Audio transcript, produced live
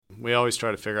we always try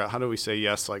to figure out how do we say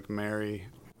yes like Mary,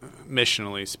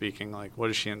 missionally speaking, like what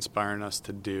is she inspiring us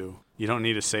to do? You don't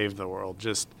need to save the world.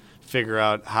 Just figure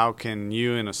out how can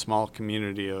you in a small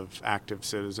community of active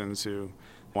citizens who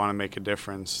want to make a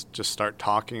difference just start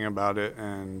talking about it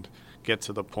and get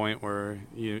to the point where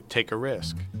you take a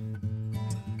risk.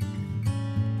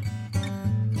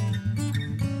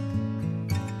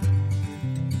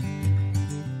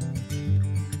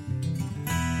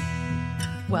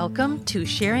 Welcome to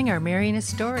Sharing Our Marianist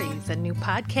Stories, a new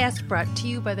podcast brought to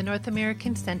you by the North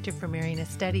American Center for Marianist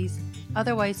Studies,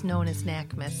 otherwise known as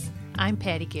NACMS. I'm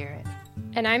Patty Garrett.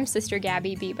 And I'm Sister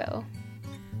Gabby Bebo.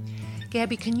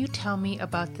 Gabby, can you tell me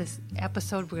about this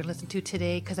episode we're going to listen to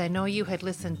today? Because I know you had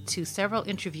listened to several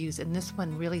interviews, and this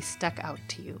one really stuck out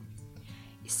to you.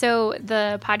 So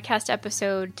the podcast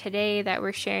episode today that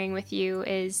we're sharing with you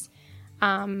is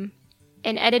an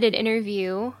edited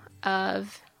interview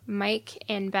of Mike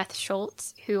and Beth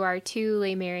Schultz, who are two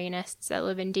lay Marianists that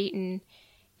live in Dayton,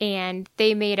 and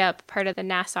they made up part of the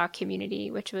Nassau community,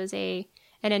 which was an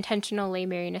intentional lay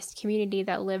Marianist community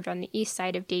that lived on the east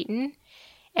side of Dayton.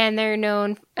 And they're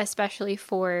known especially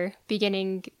for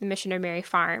beginning the Mission of Mary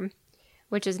Farm,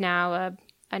 which is now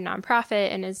a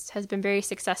nonprofit and has been very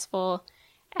successful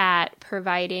at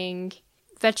providing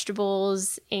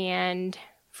vegetables and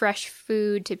fresh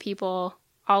food to people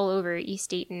all over East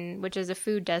Dayton, which is a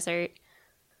food desert.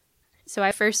 So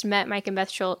I first met Mike and Beth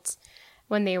Schultz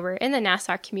when they were in the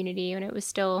Nassau community, when it was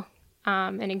still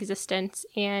in existence.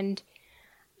 And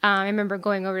I remember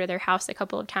going over to their house a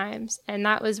couple of times. And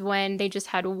that was when they just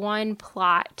had one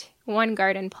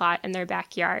garden plot in their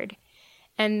backyard.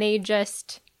 And they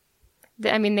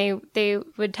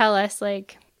would tell us,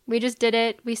 like, we just did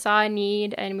it. We saw a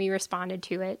need and we responded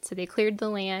to it. So they cleared the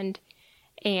land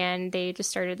and they just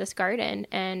started this garden,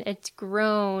 and it's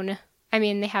grown. I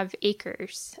mean, they have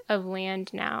acres of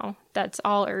land now that's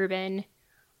all urban,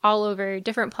 all over,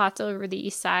 different plots over the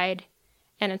east side,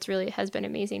 and has been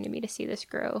amazing to me to see this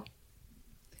grow.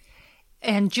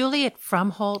 And Juliet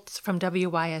Frumholtz from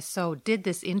WYSO did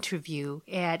this interview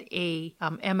at a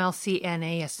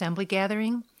MLCNA assembly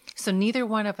gathering. So neither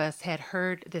one of us had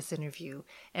heard this interview.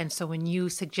 And so when you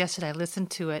suggested I listen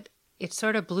to it, it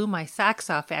sort of blew my socks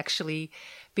off, actually,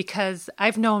 because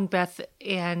I've known Beth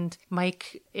and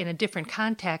Mike in a different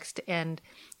context, and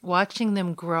watching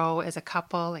them grow as a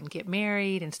couple and get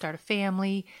married and start a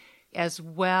family, as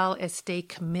well as stay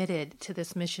committed to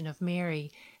this mission of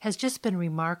Mary, has just been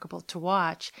remarkable to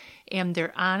watch. And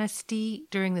their honesty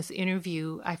during this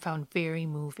interview I found very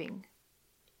moving.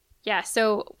 Yeah,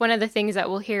 so one of the things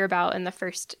that we'll hear about in the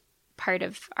first part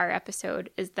of our episode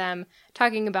is them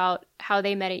talking about how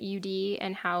they met at UD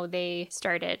and how they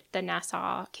started the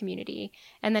Nassau community,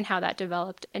 and then how that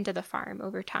developed into the farm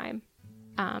over time.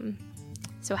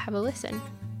 So have a listen.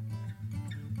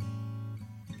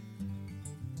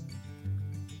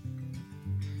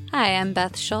 Hi, I'm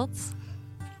Beth Schultz.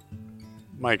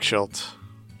 Mike Schultz.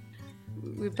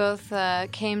 We both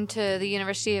came to the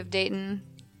University of Dayton,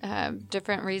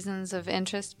 different reasons of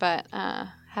interest, but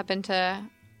happened to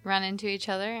run into each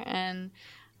other, and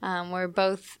we're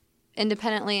both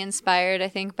independently inspired, I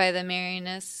think, by the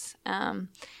Marianists and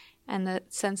the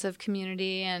sense of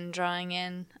community and drawing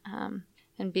in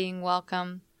and being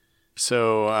welcome.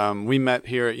 So we met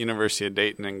here at University of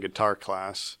Dayton in guitar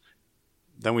class.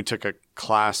 Then we took a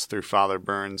class through Father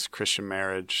Burns' Christian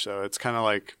Marriage. So it's kind of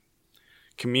like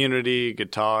community,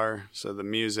 guitar, so the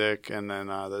music, and then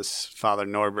this Father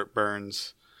Norbert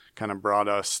Burns kind of brought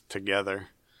us together.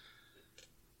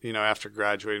 You know, after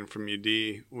graduating from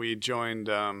UD, we joined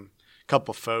a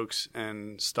couple folks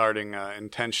in starting an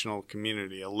intentional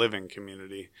community, a living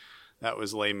community that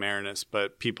was lay Marianists,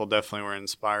 but people definitely were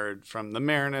inspired from the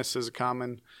Marianists as a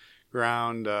common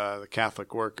ground, the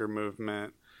Catholic worker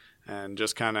movement, and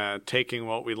just kind of taking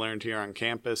what we learned here on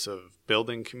campus of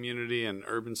building community and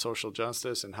urban social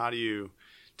justice, and how do you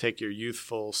take your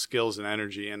youthful skills and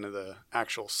energy into the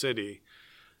actual city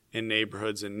in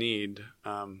neighborhoods in need.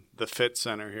 The Fit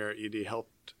Center here at UD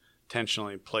helped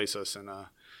intentionally place us in a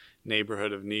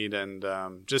neighborhood of need, and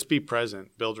just be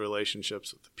present, build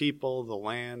relationships with the people, the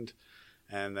land,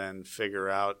 and then figure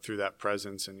out through that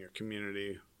presence in your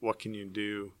community, what can you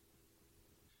do?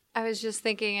 I was just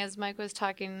thinking as Mike was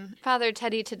talking, Father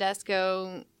Teddy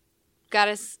Tedesco got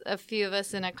us, a few of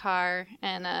us, in a car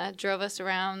and drove us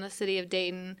around the city of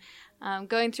Dayton,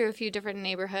 going through a few different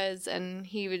neighborhoods, and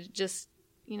he would just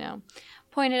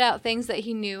pointed out things that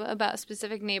he knew about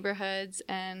specific neighborhoods,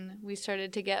 and we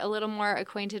started to get a little more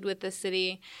acquainted with the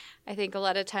city. I think a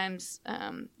lot of times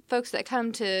folks that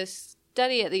come to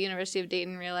study at the University of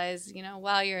Dayton realize,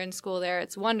 while you're in school there,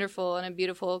 it's wonderful and a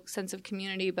beautiful sense of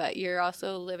community, but you're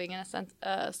also living in a sense,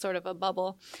 sort of a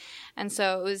bubble. And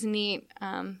so it was neat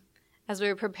as we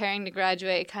were preparing to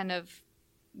graduate, kind of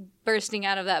bursting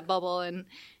out of that bubble and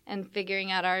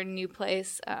figuring out our new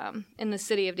place in the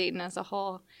city of Dayton as a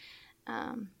whole.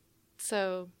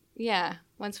 So, yeah,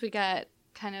 once we got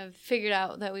kind of figured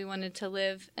out that we wanted to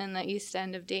live in the east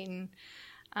end of Dayton,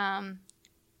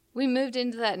 we moved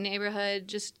into that neighborhood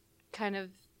just kind of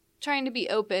trying to be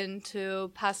open to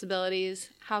possibilities.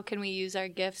 How can we use our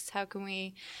gifts? How can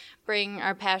we bring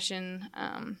our passion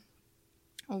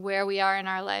where we are in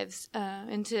our lives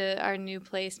into our new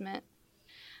placement?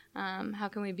 How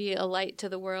can we be a light to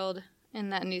the world in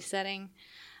that new setting?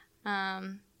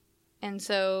 And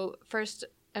so first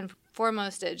and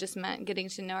foremost, it just meant getting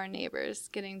to know our neighbors,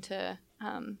 getting to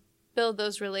build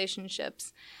those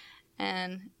relationships.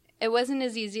 And it wasn't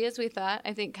as easy as we thought.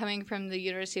 I think coming from the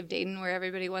University of Dayton, where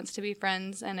everybody wants to be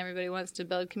friends and everybody wants to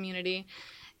build community,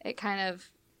 it kind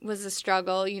of was a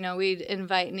struggle. We'd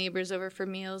invite neighbors over for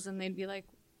meals, and they'd be like,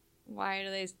 why do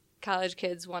these college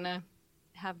kids want to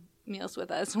have meals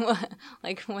with us?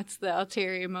 What's the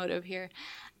ulterior motive here?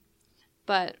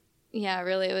 But, yeah,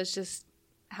 really it was just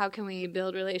how can we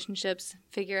build relationships,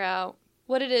 figure out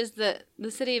what it is that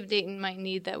the city of Dayton might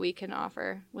need that we can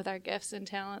offer with our gifts and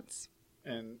talents.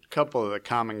 And a couple of the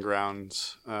common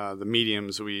grounds, the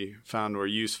mediums we found were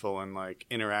useful in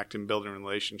interacting, building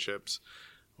relationships,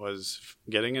 was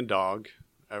getting a dog.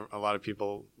 A lot of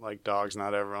people like dogs,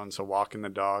 not everyone. So walking the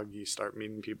dog, you start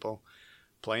meeting people,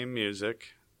 playing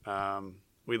music.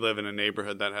 We live in a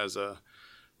neighborhood that has a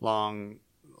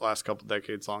last couple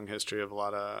decades long history of a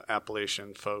lot of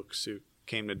Appalachian folks who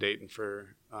came to Dayton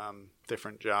for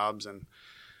different jobs. And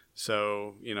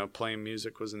so, playing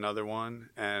music was another one.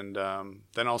 And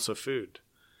then also food.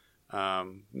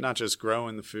 Not just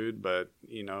growing the food, but,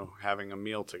 having a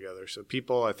meal together. So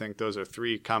people, I think those are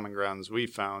three common grounds we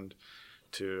found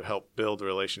to help build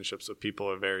relationships with people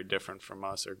who are very different from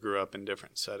us or grew up in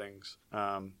different settings.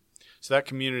 So that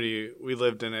community, we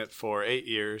lived in it for 8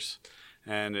 years,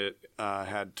 and it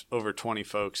had over 20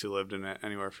 folks who lived in it,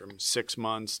 anywhere from 6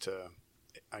 months to,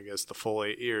 I guess, the full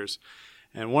 8 years.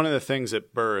 And one of the things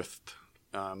it birthed,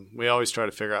 we always try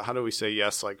to figure out how do we say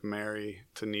yes like Mary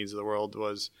to needs of the world,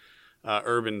 was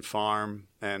Urban Farm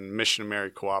and Mission of Mary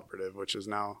Cooperative, which is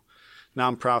now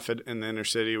nonprofit in the inner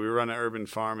city. We run an urban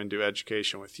farm and do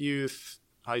education with youth,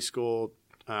 high school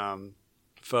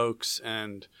folks,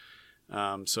 and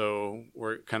so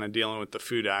we're kind of dealing with the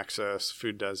food access,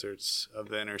 food deserts of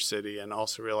the inner city, and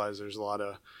also realize there's a lot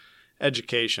of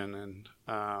education. And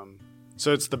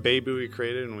so it's the baby we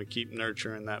created, and we keep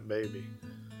nurturing that baby.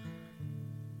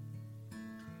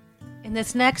 In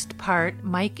this next part,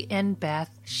 Mike and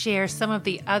Beth share some of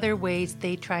the other ways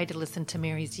they try to listen to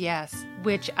Mary's yes,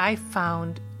 which I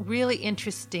found really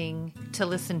interesting to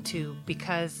listen to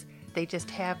because they just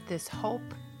have this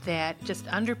hope that just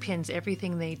underpins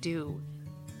everything they do.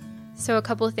 So a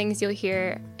couple of things you'll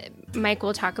hear. Mike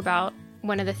will talk about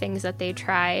one of the things that they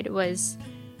tried was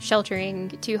sheltering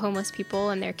 2 homeless people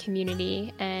in their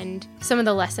community and some of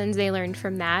the lessons they learned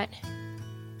from that.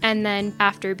 And then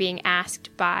after being asked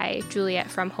by Juliet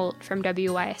Fromholt from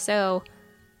WYSO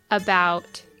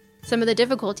about some of the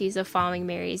difficulties of following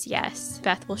Mary's yes,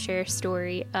 Beth will share a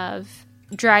story of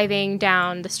driving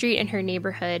down the street in her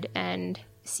neighborhood and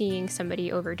seeing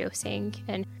somebody overdosing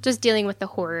and just dealing with the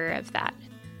horror of that.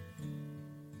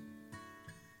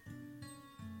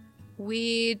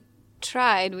 We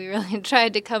really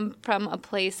tried to come from a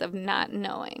place of not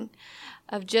knowing,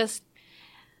 of just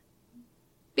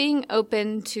being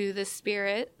open to the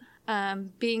Spirit,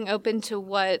 being open to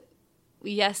what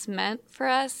yes meant for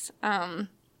us.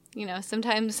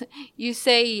 Sometimes you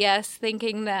say yes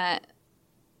thinking that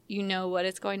you know what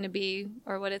it's going to be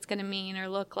or what it's going to mean or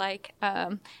look like,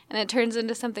 and it turns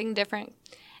into something different.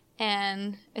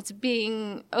 And it's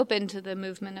being open to the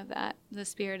movement of that, the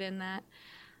Spirit in that.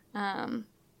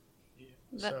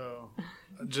 So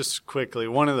just quickly,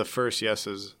 one of the first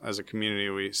yeses as a community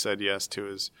we said yes to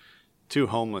is 2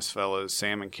 homeless fellows,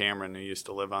 Sam and Cameron, who used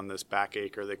to live on this back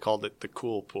acre. They called it the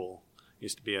Cool Pool. It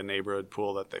used to be a neighborhood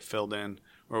pool that they filled in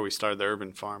where we started the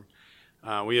urban farm.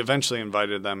 We eventually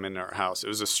invited them into our house. It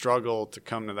was a struggle to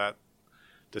come to that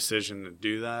decision to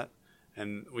do that,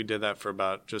 and we did that for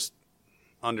about just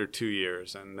under 2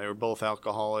 years. And they were both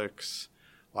alcoholics,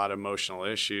 a lot of emotional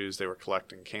issues. They were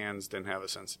collecting cans, didn't have a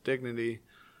sense of dignity.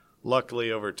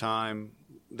 Luckily, over time,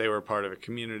 they were part of a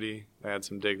community. They had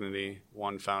some dignity.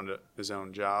 One found his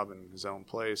own job and his own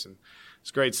place. And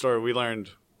it's a great story. We learned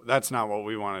that's not what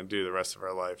we want to do the rest of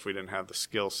our life. We didn't have the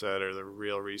skill set or the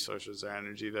real resources or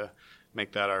energy to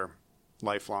make that our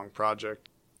lifelong project.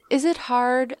 Is it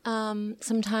hard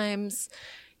sometimes?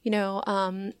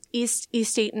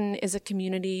 East Dayton is a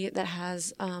community that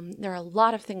has, there are a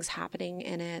lot of things happening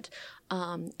in it,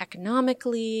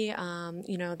 economically,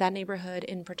 that neighborhood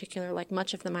in particular, like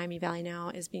much of the Miami Valley now,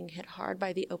 is being hit hard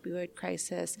by the opioid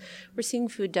crisis. We're seeing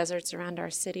food deserts around our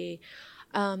city.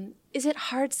 Is it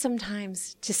hard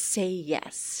sometimes to say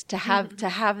yes, to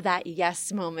have that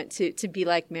yes moment, to be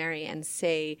like Mary and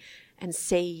say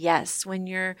yes when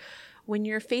you're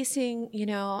facing,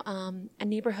 a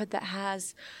neighborhood that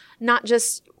has not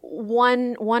just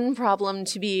one problem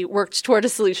to be worked toward a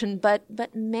solution, but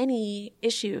many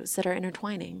issues that are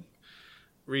intertwining?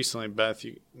 Recently, Beth,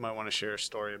 you might want to share a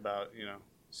story about,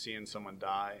 seeing someone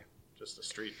die just a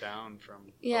street down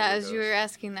from overdose. As you were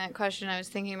asking that question, I was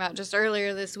thinking about just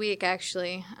earlier this week,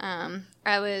 actually.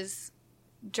 I was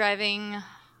driving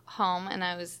home, and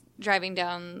I was driving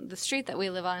down the street that we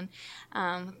live on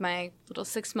with my little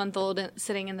 6-month-old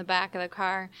sitting in the back of the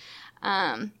car.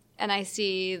 And I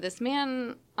see this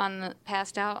man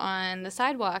passed out on the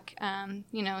sidewalk.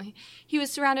 He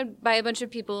was surrounded by a bunch of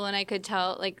people, and I could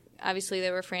tell, obviously they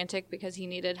were frantic because he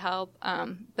needed help,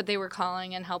 but they were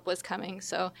calling and help was coming.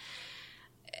 So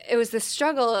it was this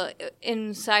struggle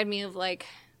inside me of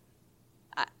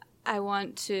I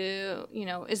want to,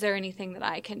 is there anything that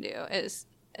I can do?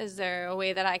 Is there a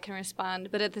way that I can respond?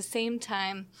 But at the same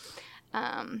time,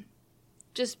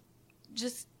 just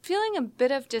feeling a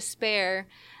bit of despair,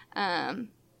 having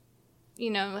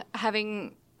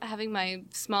my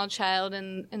small child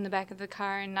in the back of the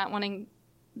car and not wanting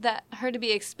her to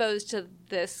be exposed to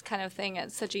this kind of thing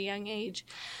at such a young age.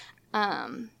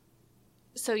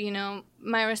 So,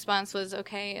 my response was,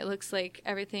 okay, it looks like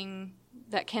everything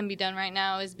that can be done right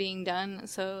now is being done,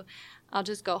 so I'll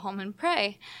just go home and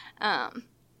pray.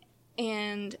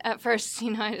 And at first,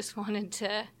 I just wanted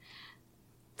to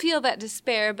feel that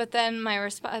despair, but then my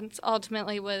response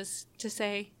ultimately was to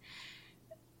say,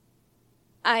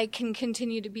 I can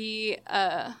continue to be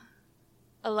a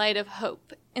light of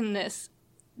hope in this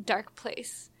dark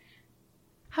place.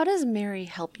 How does Mary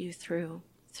help you through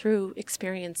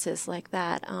experiences like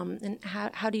that? And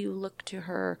how do you look to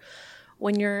her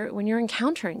when you're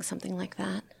encountering something like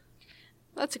that?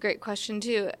 That's a great question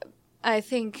too. I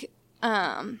think,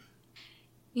 ultimately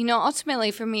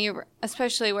for me,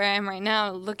 especially where I am right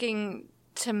now, looking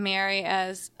to Mary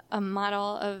as a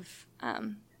model of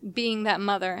being that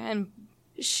mother, and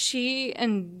she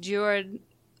endured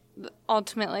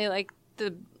ultimately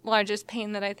the largest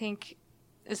pain that I think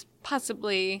is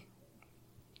possibly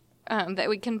that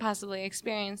we can possibly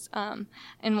experience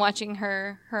in watching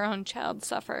her own child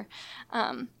suffer.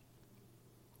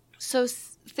 So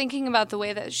thinking about the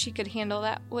way that she could handle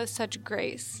that with such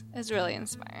grace is really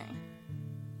inspiring.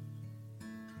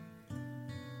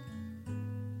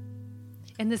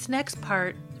 In this next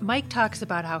part, Mike talks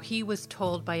about how he was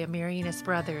told by a Marianist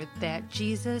brother that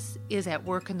Jesus is at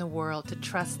work in the world, to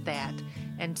trust that.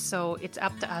 And so it's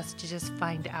up to us to just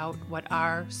find out what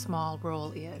our small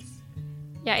role is.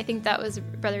 Yeah, I think that was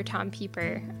Brother Tom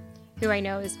Pieper, who I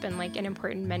know has been an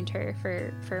important mentor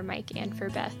for Mike and for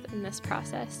Beth in this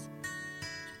process.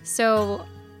 So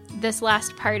this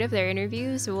last part of their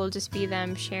interviews will just be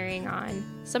them sharing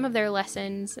on some of their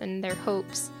lessons and their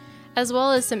hopes, as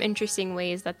well as some interesting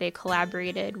ways that they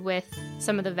collaborated with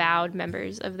some of the vowed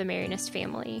members of the Marianist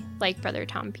family, like Brother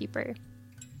Tom Pieper.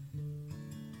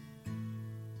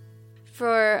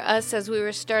 For us, as we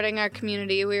were starting our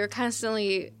community, we were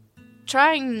constantly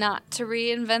trying not to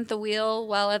reinvent the wheel,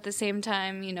 while at the same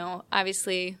time,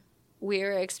 obviously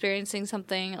we're experiencing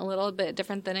something a little bit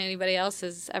different than anybody else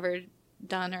has ever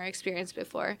done or experienced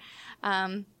before.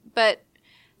 But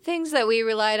things that we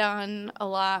relied on a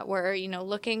lot were,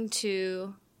 looking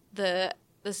to the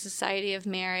Society of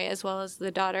Mary as well as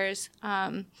the daughters,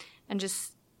 and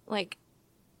just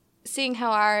seeing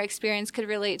how our experience could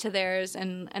relate to theirs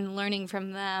and learning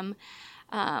from them.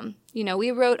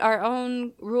 We wrote our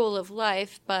own rule of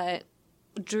life, but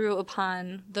drew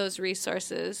upon those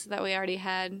resources that we already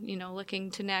had,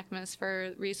 looking to NACMS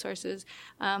for resources.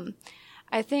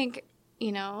 I think,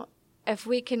 if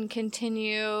we can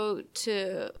continue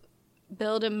to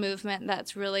build a movement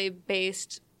that's really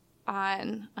based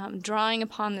on drawing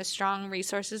upon the strong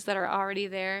resources that are already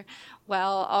there,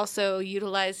 while also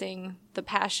utilizing the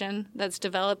passion that's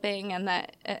developing and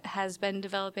that it has been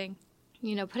developing,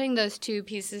 putting those two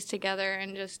pieces together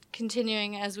and just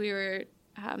continuing, as we were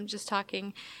just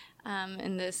talking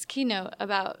in this keynote,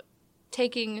 about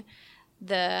taking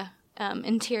the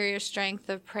interior strength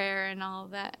of prayer and all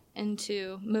of that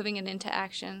into moving it into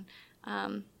action.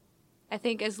 I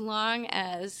think as long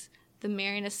as the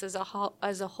Marianists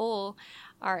as a whole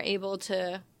are able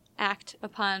to act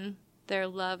upon their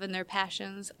love and their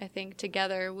passions, I think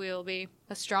together we'll be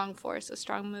a strong force, a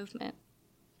strong movement.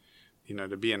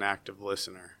 To be an active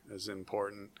listener is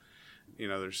important.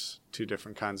 There's two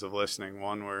different kinds of listening.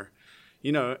 One where,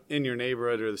 in your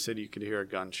neighborhood or the city, you could hear a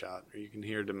gunshot, or you can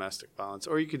hear domestic violence,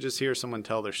 or you could just hear someone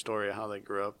tell their story of how they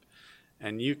grew up,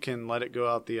 and you can let it go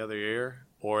out the other ear,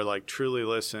 or like truly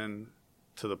listen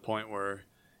to the point where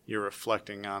you're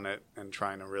reflecting on it and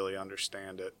trying to really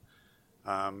understand it.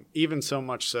 Even so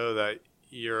much so that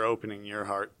you're opening your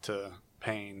heart to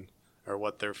pain or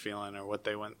what they're feeling or what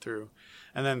they went through.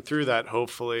 And then through that,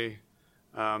 hopefully,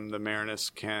 the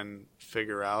Maranists can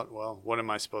figure out, well, what am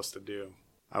I supposed to do?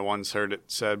 I once heard it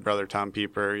said, Brother Tom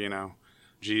Pieper,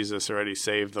 Jesus already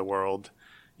saved the world.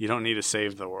 You don't need to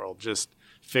save the world. Just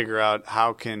figure out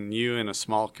how can you in a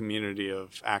small community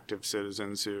of active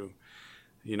citizens who,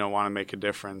 want to make a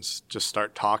difference, just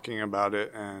start talking about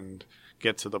it and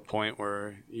get to the point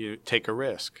where you take a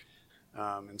risk.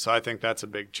 And so I think that's a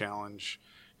big challenge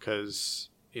because,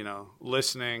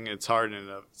 listening, it's hard in and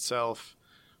of itself,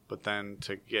 but then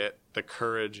to get the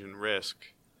courage and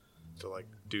risk to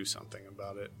do something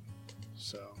about it.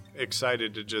 So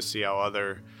excited to just see how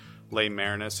other lay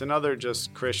Maranists and other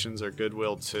just Christians or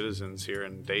good-willed citizens here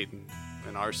in Dayton,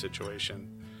 in our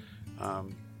situation,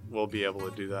 will be able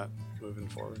to do that moving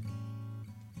forward.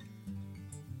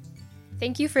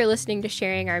 Thank you for listening to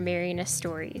Sharing Our Marianist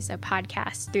Stories, a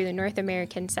podcast through the North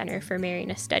American Center for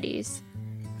Marianist Studies.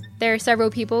 There are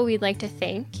several people we'd like to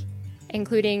thank,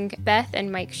 including Beth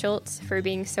and Mike Schultz for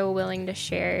being so willing to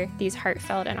share these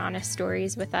heartfelt and honest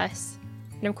stories with us.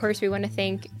 And of course, we want to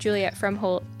thank Juliet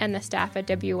Fromholt and the staff at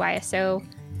WYSO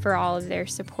for all of their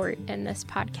support in this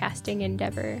podcasting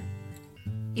endeavor.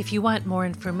 If you want more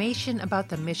information about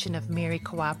the mission of Mary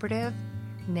Cooperative,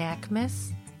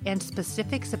 NACMS, and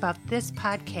specifics about this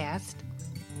podcast,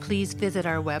 please visit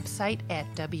our website at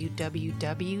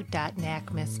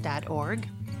www.nacms.org.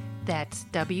 That's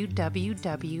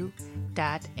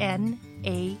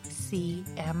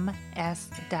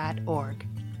www.nacms.org.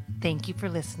 Thank you for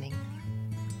listening.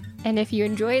 And if you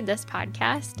enjoyed this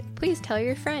podcast, please tell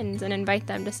your friends and invite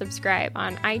them to subscribe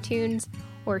on iTunes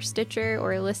or Stitcher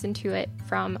or listen to it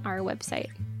from our website.